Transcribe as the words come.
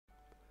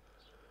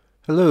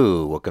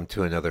Hello, welcome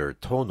to another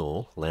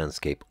tonal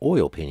landscape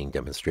oil painting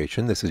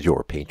demonstration. This is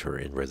your painter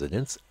in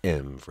residence,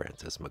 M.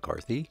 Francis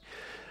McCarthy.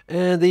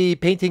 And the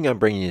painting I'm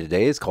bringing you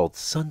today is called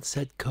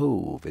Sunset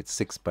Cove. It's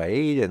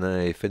 6x8, and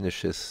I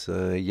finished this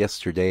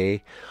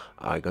yesterday.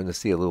 I'm going to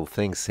see a little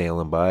thing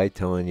sailing by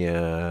telling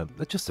you,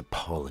 just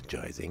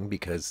apologizing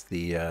because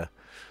the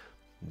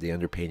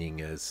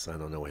underpainting is, I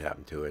don't know what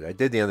happened to it. I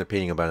did the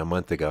underpainting about a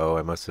month ago.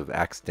 I must have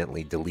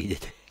accidentally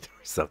deleted it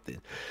or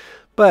something.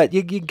 But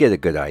you get a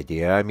good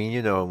idea. I mean,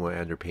 you know what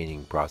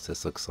underpainting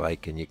process looks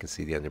like, and you can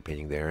see the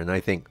underpainting there. And I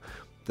think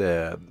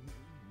the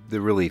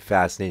the really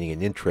fascinating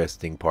and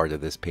interesting part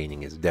of this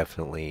painting is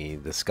definitely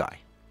the sky.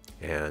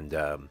 And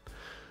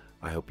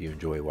I hope you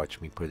enjoy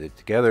watching me put it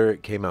together.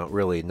 It came out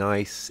really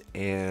nice,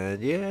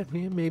 and yeah,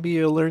 maybe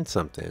you'll learn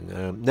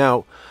something.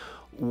 Now,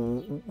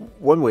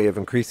 one way of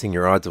increasing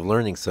your odds of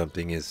learning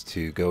something is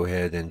to go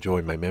ahead and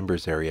join my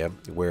members area,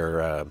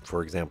 where,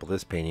 for example,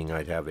 this painting,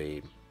 I'd have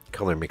a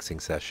color mixing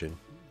session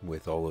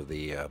with all of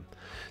the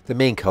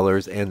main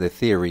colors and the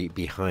theory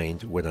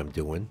behind what I'm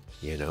doing.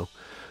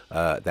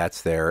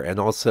 That's there. And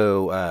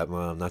also,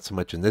 well, not so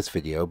much in this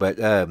video, but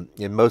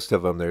in most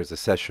of them, there's a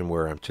session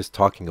where I'm just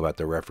talking about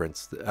the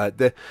reference.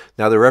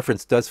 Now, the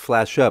reference does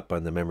flash up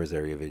on the members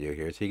area video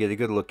here, so you get a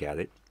good look at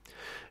it.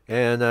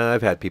 And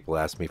I've had people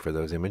ask me for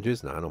those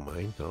images, and I don't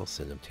mind. I'll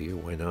send them to you.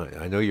 Why not?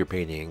 I know your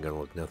painting ain't going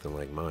to look nothing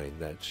like mine.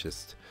 That's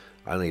just,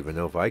 I don't even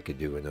know if I could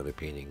do another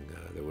painting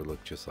that would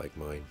look just like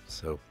mine.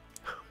 So,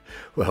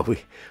 well,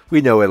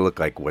 we know it'll look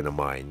like one of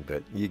mine,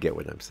 but you get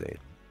what I'm saying.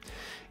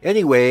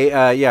 Anyway,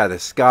 yeah, the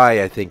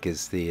sky, I think,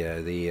 is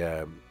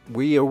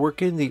we are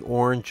working the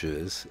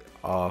oranges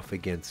off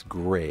against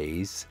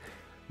grays,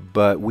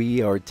 but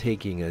we are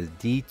taking a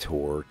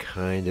detour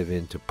kind of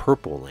into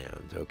purple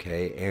land,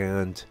 okay?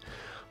 And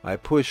I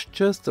pushed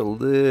just a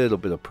little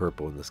bit of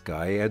purple in the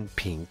sky and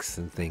pinks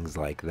and things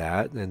like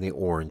that, and the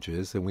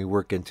oranges, and we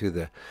work into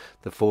the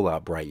full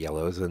out bright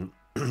yellows, and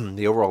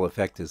the overall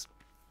effect is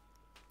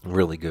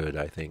really good,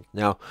 I think.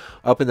 Now,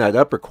 up in that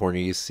upper corner,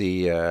 you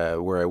see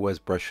where I was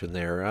brushing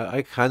there.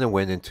 I kind of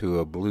went into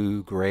a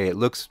blue-gray. It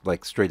looks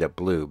like straight up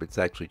blue, but it's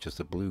actually just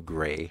a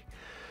blue-gray.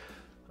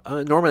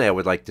 Normally, I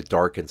would like to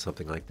darken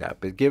something like that,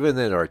 but given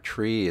that our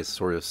tree is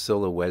sort of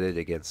silhouetted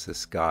against the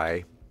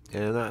sky,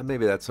 and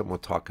maybe that's something we'll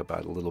talk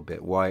about a little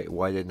bit. Why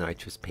didn't I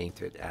just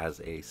paint it as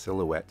a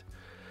silhouette?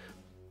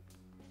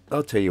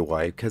 I'll tell you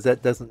why, because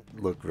that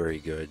doesn't look very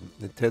good.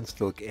 It tends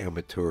to look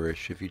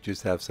amateurish if you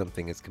just have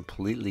something that's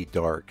completely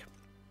dark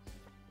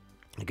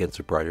against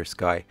a brighter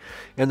sky.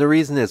 And the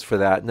reason is for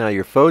that, now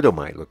your photo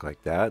might look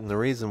like that, and the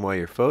reason why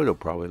your photo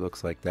probably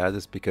looks like that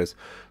is because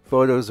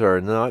cameras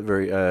are not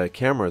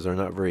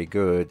very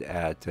good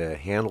at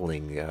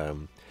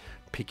handling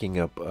picking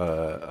up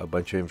a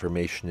bunch of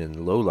information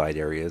in low light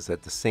areas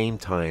at the same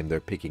time they're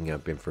picking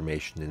up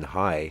information in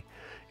high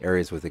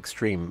areas with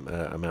extreme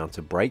amounts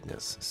of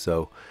brightness.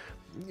 So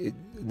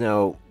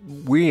now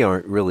we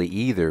aren't really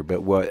either,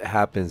 but what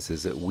happens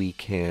is that we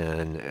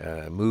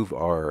can move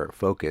our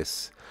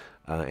focus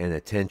and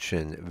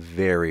attention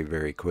very,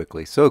 very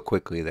quickly. So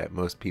quickly that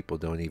most people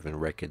don't even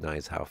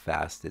recognize how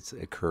fast it's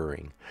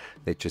occurring.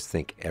 They just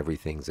think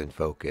everything's in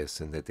focus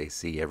and that they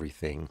see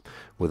everything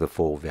with a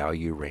full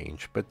value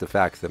range. But the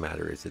fact of the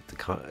matter is that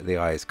the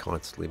eye is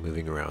constantly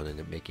moving around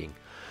and making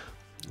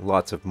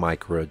lots of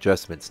micro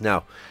adjustments.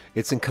 Now,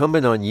 it's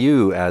incumbent on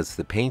you as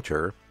the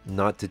painter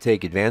not to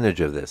take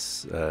advantage of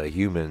this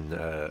human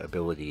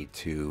ability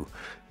to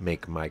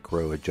make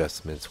micro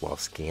adjustments while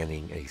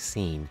scanning a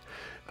scene.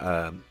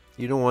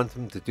 You don't want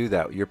them to do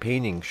that. Your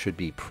painting should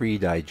be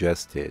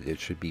pre-digested. It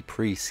should be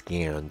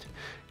pre-scanned.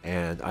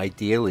 And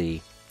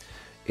ideally,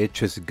 it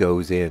just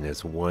goes in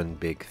as one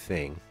big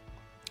thing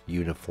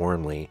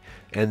uniformly.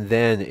 And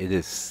then it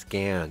is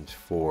scanned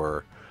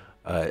for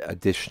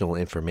additional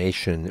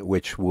information,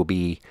 which will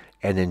be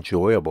an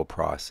enjoyable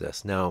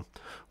process. Now,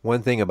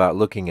 one thing about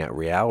looking at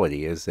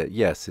reality is that,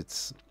 yes,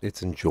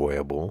 it's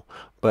enjoyable,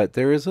 but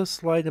there is a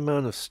slight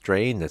amount of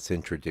strain that's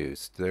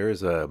introduced.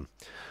 There's a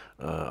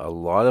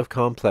lot of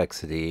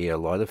complexity, a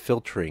lot of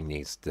filtering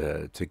needs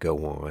to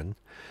go on,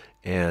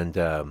 and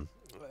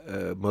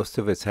most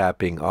of it's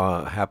happening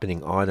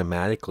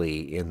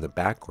automatically in the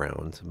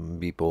background.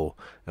 People,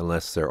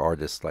 unless they're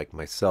artists like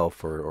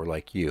myself or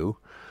like you,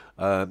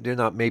 they're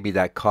not maybe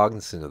that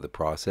cognizant of the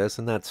process,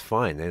 and that's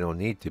fine. They don't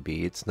need to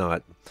be. It's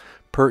not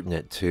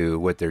pertinent to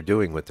what they're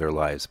doing with their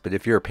lives. But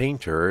if you're a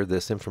painter,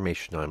 this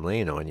information I'm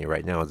laying on you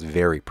right now is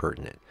very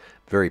pertinent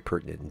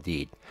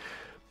indeed.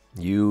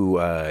 You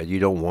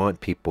don't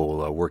want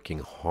people working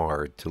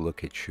hard to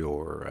look at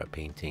your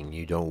painting.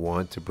 You don't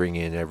want to bring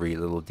in every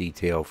little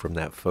detail from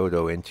that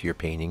photo into your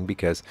painting,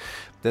 because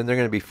then they're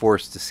going to be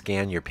forced to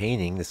scan your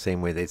painting the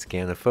same way they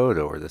scan a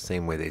photo, or the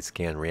same way they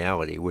scan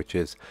reality, which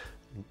is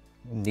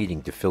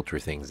needing to filter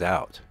things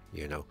out.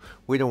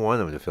 We don't want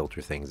them to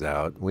filter things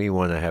out. We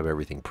want to have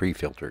everything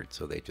pre-filtered,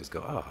 so they just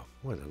go, oh,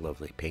 what a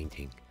lovely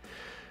painting.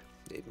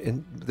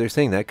 And they're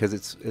saying that because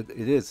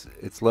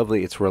it's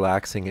lovely, it's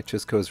relaxing, it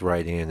just goes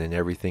right in, and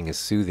everything is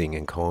soothing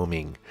and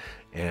calming,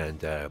 and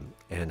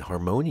and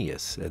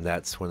harmonious. And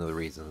that's one of the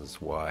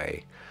reasons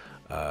why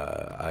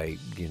I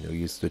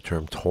use the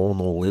term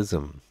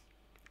tonalism.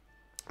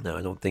 Now,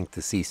 I don't think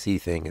the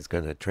CC thing is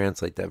going to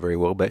translate that very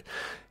well, but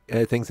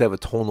things have a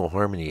tonal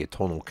harmony, a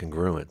tonal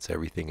congruence.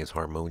 Everything is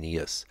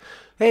harmonious.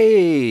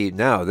 Hey,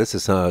 now this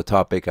is a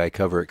topic I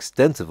cover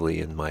extensively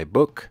in my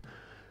book,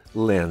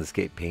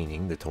 Landscape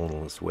Painting the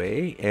Tonalist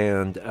Way,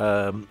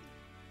 and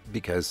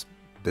because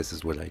this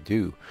is what I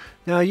do.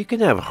 Now, you can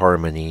have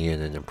harmony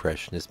in an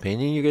Impressionist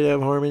painting. You can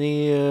have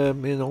harmony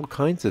in all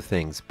kinds of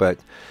things, but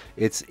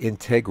it's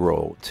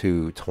integral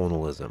to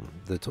tonalism.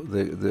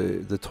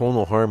 The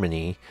tonal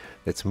harmony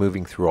that's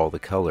moving through all the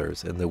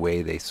colors, and the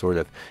way they sort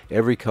of,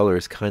 every color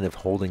is kind of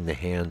holding the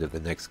hand of the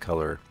next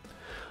color.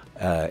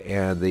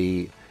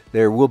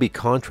 There will be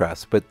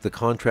contrasts, but the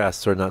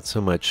contrasts are not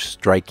so much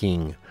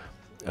striking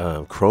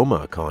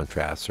chroma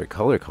contrasts or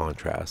color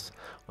contrasts.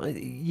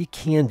 You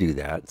can do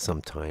that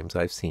sometimes.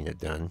 I've seen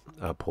it done,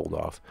 pulled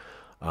off.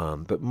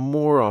 But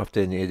more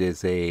often it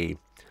is a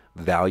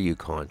value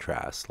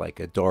contrast, like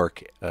a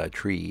dark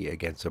tree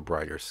against a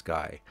brighter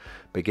sky.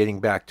 But getting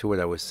back to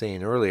what I was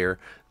saying earlier,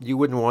 you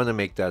wouldn't want to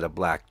make that a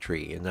black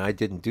tree. And I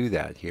didn't do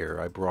that here.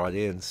 I brought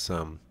in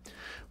some...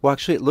 Well,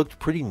 actually, it looked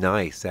pretty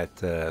nice at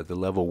the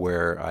level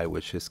where I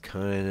was just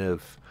kind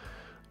of...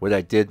 What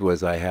I did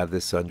was I have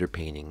this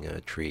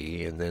underpainting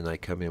tree, and then I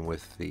come in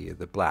with the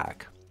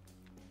black.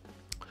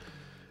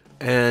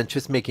 And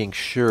just making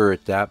sure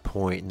at that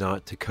point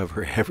not to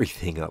cover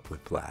everything up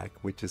with black,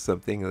 which is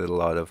something that a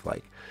lot of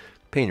like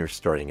painters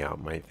starting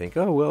out might think,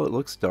 oh, well, it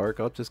looks dark,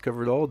 I'll just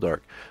cover it all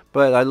dark.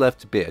 But I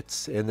left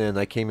bits, and then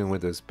I came in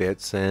with those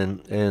bits,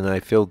 and I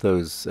filled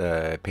those,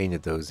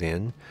 painted those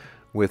in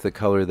with a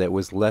color that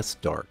was less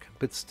dark,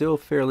 but still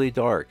fairly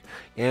dark.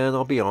 And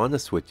I'll be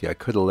honest with you, I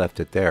could have left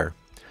it there.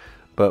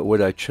 But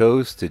what I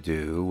chose to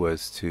do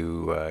was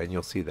to, and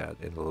you'll see that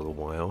in a little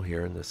while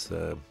here in this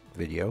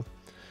video,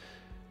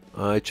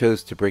 I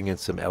chose to bring in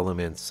some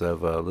elements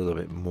of a little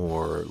bit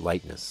more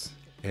lightness,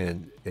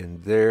 and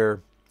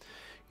there,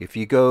 if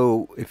you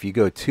go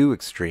too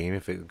extreme,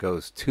 if it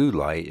goes too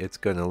light, it's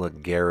going to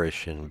look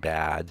garish and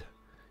bad.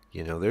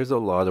 You know, there's a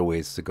lot of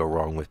ways to go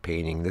wrong with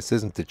painting. This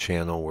isn't the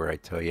channel where I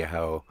tell you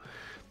how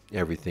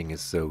everything is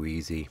so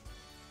easy.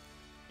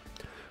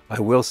 I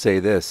will say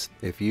this: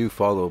 if you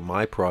follow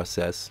my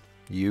process,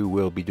 you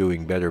will be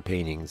doing better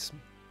paintings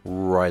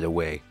right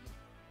away.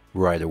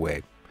 Right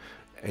away.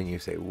 And you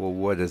say, well,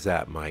 what is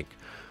that, Mike?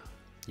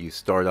 You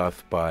start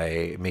off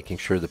by making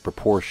sure the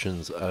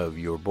proportions of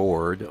your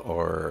board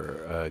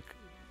are,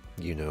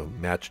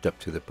 matched up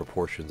to the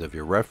proportions of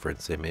your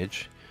reference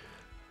image,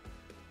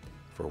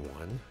 for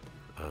one,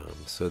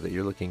 so that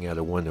you're looking at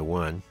a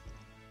 1-to-1.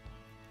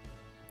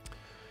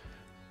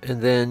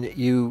 And then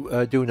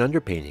you do an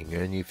underpainting,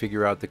 and you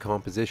figure out the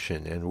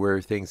composition and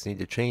where things need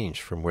to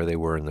change from where they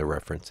were in the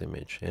reference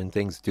image. And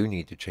things do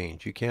need to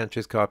change. You can't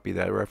just copy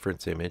that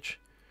reference image.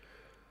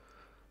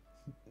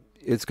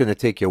 It's going to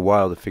take you a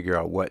while to figure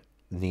out what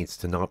needs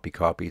to not be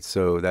copied.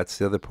 So that's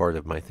the other part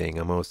of my thing.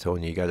 I'm always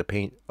telling you, you got to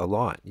paint a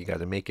lot. You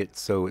got to make it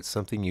so it's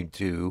something you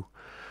do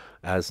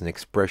as an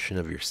expression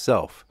of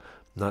yourself,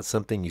 not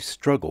something you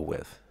struggle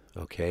with.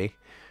 Okay?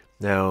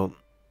 Now,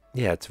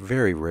 yeah, it's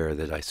very rare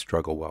that I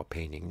struggle while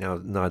painting.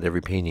 Now, not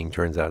every painting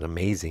turns out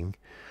amazing,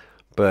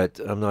 but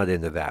I'm not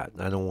into that.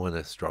 I don't want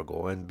to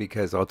struggle. And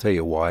because I'll tell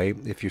you why.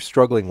 If you're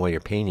struggling while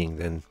you're painting,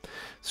 then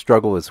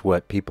struggle is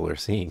what people are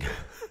seeing.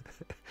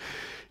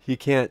 You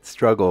can't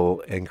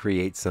struggle and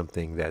create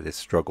something that is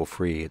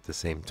struggle-free at the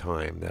same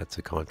time. That's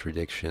a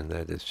contradiction.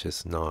 That is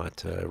just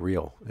not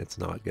real. It's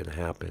not going to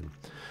happen.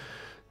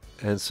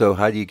 And so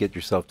how do you get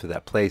yourself to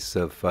that place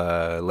of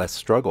less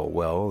struggle?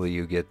 Well,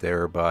 you get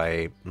there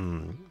by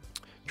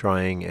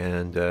trying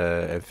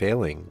and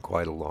failing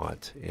quite a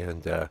lot.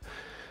 And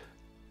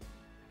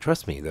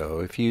trust me, though,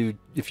 if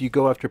you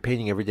go after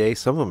painting every day,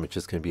 some of them are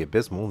just going to be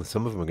abysmal, and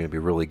some of them are going to be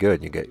really good.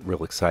 And you get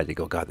real excited. You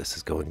go, God, this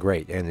is going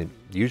great. And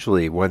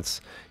usually once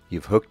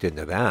you've hooked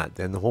into that,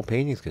 then the whole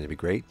painting is going to be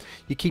great.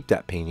 You keep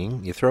that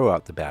painting. You throw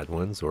out the bad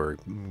ones or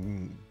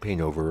paint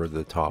over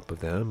the top of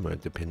them,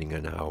 depending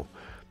on how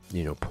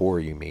poor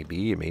you may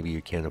be. Maybe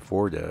you can't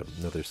afford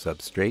another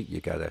substrate.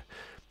 You got to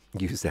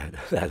use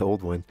that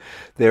old one.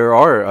 There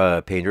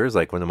are painters,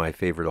 like one of my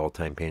favorite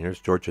all-time painters,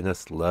 George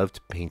Ernest,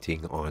 loved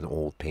painting on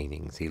old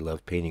paintings. He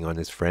loved painting on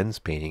his friends'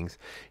 paintings.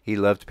 He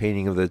loved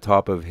painting over the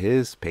top of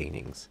his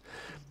paintings,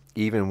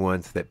 even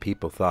ones that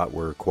people thought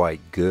were quite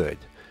good.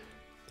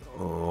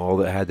 All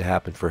that had to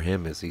happen for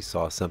him is he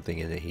saw something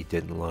in it he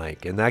didn't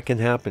like, and that can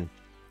happen.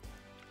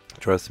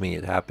 Trust me,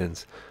 it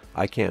happens.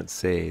 I can't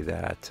say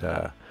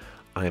that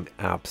I'm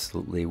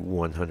absolutely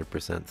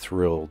 100%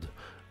 thrilled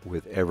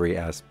with every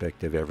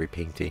aspect of every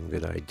painting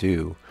that I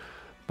do,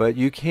 but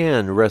you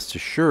can rest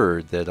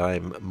assured that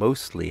I'm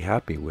mostly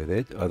happy with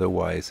it.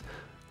 Otherwise,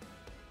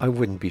 I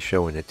wouldn't be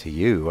showing it to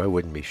you. I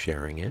wouldn't be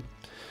sharing it.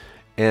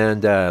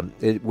 And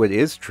what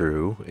is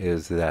true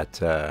is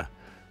that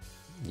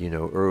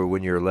or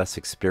when you're less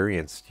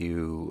experienced,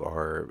 you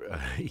are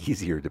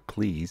easier to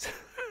please.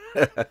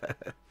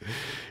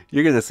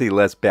 You're going to see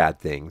less bad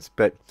things,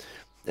 but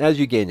as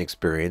you gain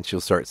experience,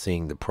 you'll start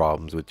seeing the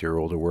problems with your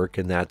older work,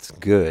 and that's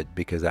good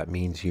because that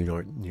means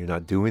you're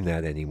not doing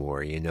that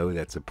anymore. You know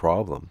that's a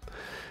problem.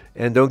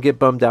 And don't get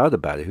bummed out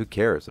about it. Who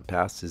cares? The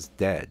past is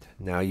dead.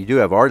 Now, you do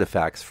have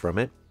artifacts from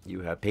it.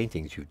 You have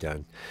paintings you've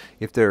done.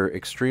 If they're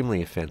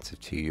extremely offensive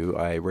to you,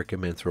 I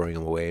recommend throwing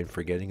them away and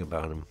forgetting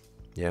about them.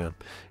 Yeah.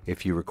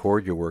 If you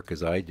record your work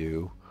as I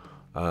do,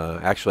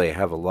 actually, I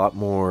have a lot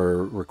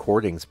more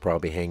recordings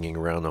probably hanging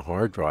around the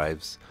hard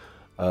drives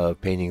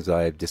of paintings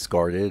I've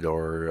discarded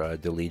or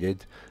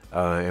deleted.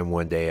 And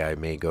one day I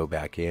may go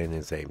back in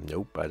and say,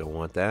 nope, I don't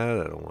want that.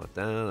 I don't want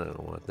that. I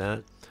don't want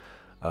that.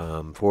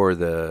 For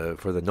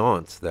the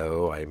nonce,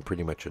 though, I'm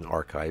pretty much an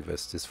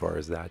archivist as far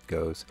as that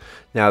goes.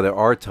 Now, there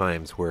are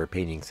times where a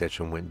painting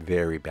session went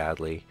very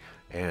badly,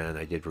 and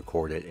I did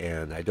record it,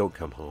 and I don't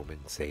come home and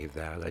save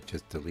that. I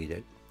just delete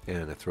it,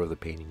 and I throw the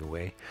painting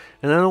away.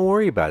 And I don't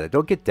worry about it.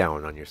 Don't get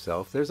down on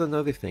yourself. There's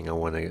another thing I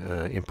want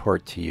to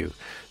impart to you.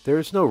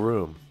 There's no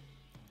room,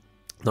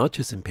 not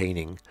just in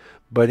painting,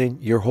 but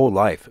in your whole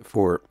life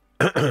for,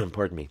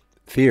 pardon me,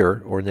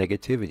 fear or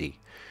negativity.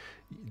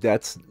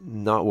 That's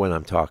not what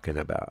I'm talking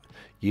about.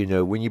 You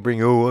know, when you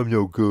bring, oh, I'm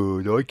no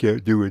good, I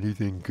can't do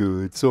anything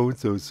good,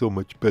 so-and-so's so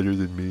much better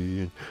than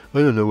me, and I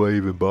don't know why I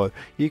even bother.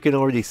 You can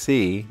already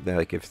see that,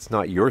 like, if it's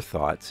not your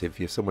thoughts,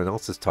 if someone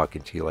else is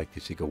talking to you like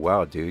this, you go,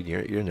 wow, dude,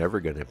 you're never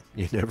gonna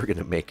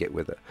make it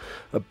with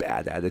a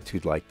bad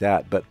attitude like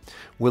that. But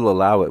we'll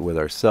allow it with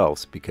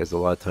ourselves because a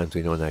lot of times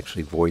we don't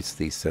actually voice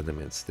these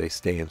sentiments. They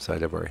stay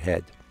inside of our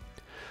head.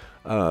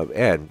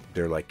 And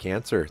they're like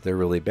cancer. They're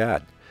really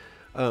bad.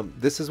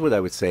 This is what I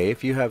would say.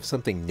 If you have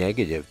something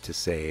negative to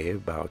say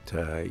about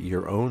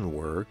your own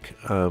work,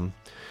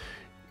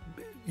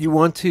 you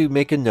want to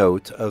make a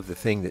note of the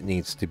thing that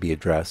needs to be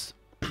addressed.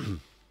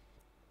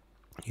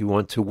 You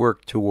want to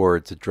work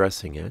towards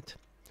addressing it,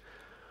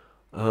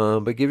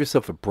 but give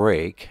yourself a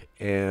break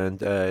and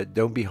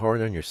don't be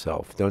hard on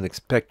yourself. Don't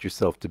expect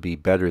yourself to be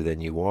better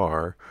than you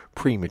are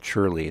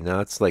prematurely. And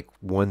that's like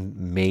one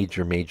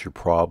major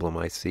problem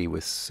I see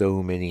with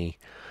so many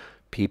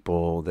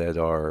people that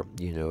are,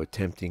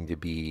 attempting to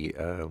be,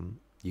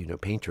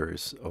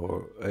 painters,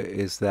 or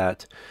is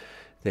that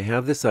they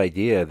have this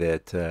idea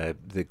that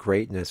the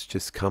greatness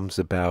just comes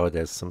about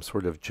as some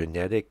sort of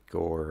genetic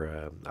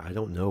or I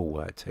don't know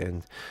what.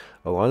 And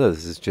a lot of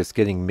this is just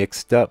getting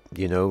mixed up.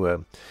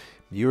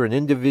 You're an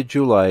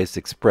individualized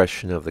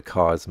expression of the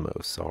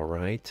cosmos, all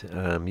right?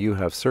 You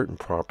have certain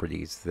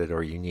properties that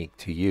are unique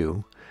to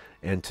you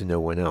and to no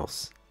one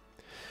else.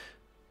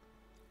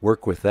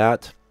 Work with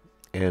that.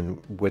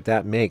 And what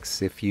that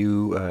makes, if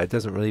you, it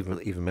doesn't really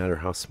even matter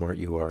how smart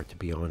you are, to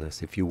be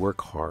honest. If you work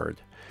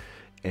hard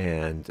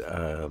and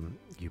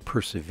you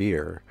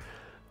persevere,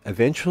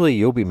 eventually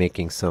you'll be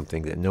making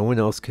something that no one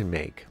else can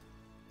make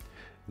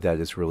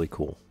that is really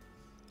cool.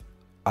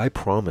 I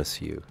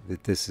promise you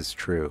that this is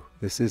true.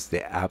 This is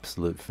the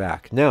absolute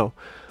fact. Now,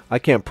 I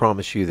can't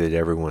promise you that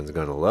everyone's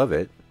going to love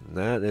it.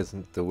 That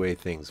isn't the way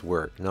things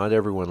work. Not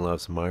everyone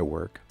loves my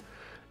work.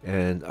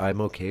 And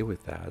I'm okay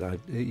with that. I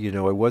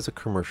was a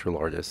commercial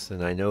artist,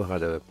 and I know how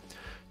to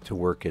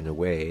work in a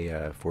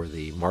way for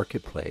the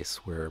marketplace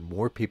where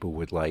more people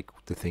would like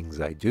the things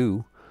I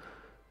do.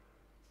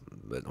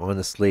 But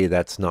honestly,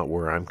 that's not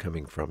where I'm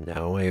coming from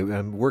now.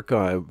 I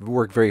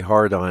work very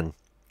hard on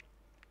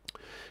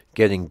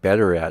getting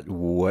better at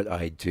what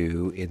I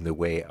do in the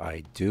way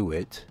I do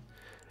it.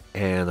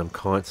 And I'm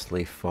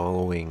constantly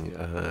following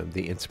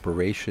the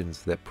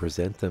inspirations that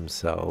present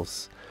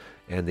themselves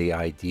and the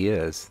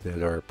ideas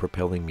that are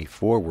propelling me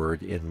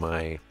forward in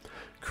my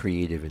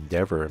creative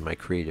endeavor and my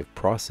creative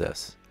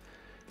process.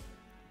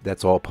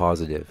 That's all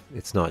positive.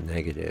 It's not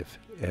negative.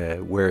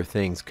 Where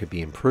things could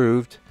be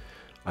improved,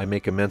 I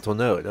make a mental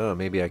note. Oh,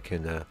 maybe I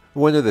can...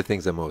 one of the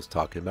things I'm always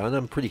talking about, and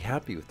I'm pretty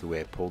happy with the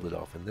way I pulled it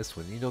off in this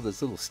one,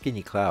 those little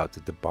skinny clouds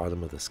at the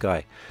bottom of the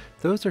sky.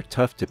 Those are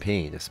tough to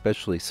paint,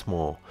 especially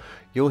small.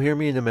 You'll hear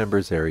me in the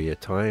members area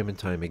time and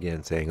time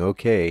again saying,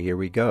 okay, here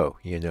we go,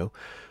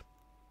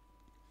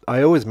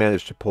 I always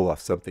manage to pull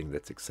off something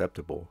that's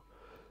acceptable.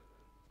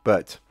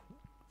 But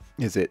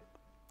is it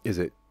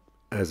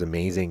as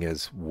amazing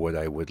as what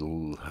I would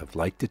have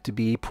liked it to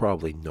be?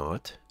 Probably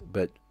not.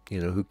 But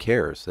who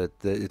cares? That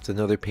it's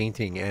another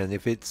painting, and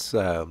if it's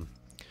done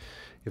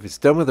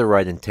with the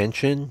right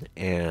intention,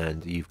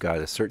 and you've got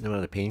a certain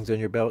amount of paintings on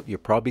your belt, you're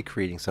probably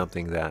creating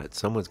something that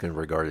someone's going to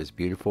regard as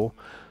beautiful.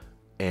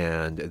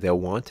 And they'll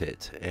want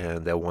it,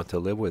 and they'll want to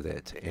live with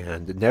it.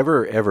 And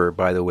never, ever,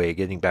 by the way,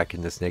 getting back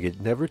in this negative,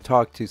 never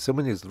talk to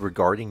someone who's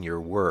regarding your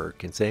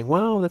work and saying,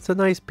 wow, that's a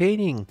nice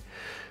painting.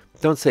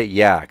 Don't say,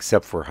 yeah,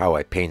 except for how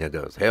I painted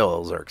those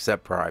hills, or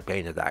except for how I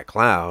painted that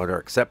cloud, or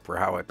except for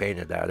how I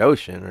painted that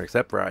ocean, or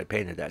except for how I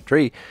painted that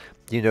tree.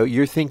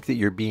 You think that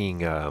you're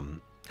being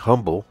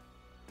humble.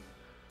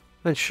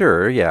 And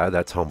sure, yeah,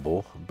 that's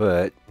humble,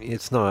 but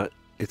it's not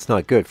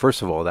good.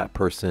 First of all, that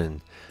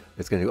person...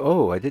 it's going to go,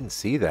 oh, I didn't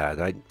see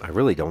that. I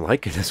really don't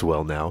like it as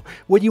well now.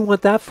 What do you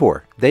want that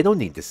for? They don't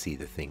need to see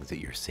the things that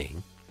you're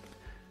seeing.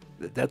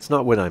 That's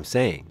not what I'm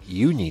saying.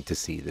 You need to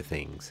see the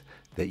things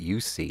that you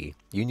see,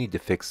 you need to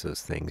fix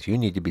those things. You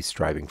need to be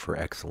striving for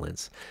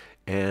excellence.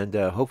 And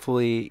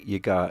hopefully you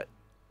got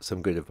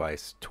some good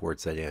advice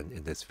towards that end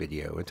in this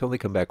video. Until they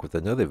come back with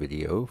another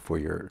video for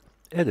your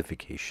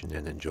edification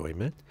and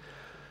enjoyment,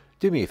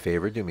 do me a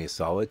favor, do me a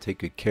solid, take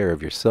good care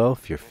of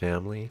yourself, your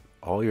family,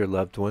 all your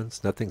loved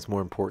ones. Nothing's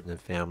more important than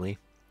family.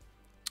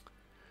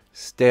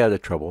 Stay out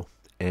of trouble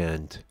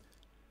and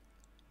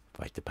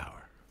fight the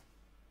power.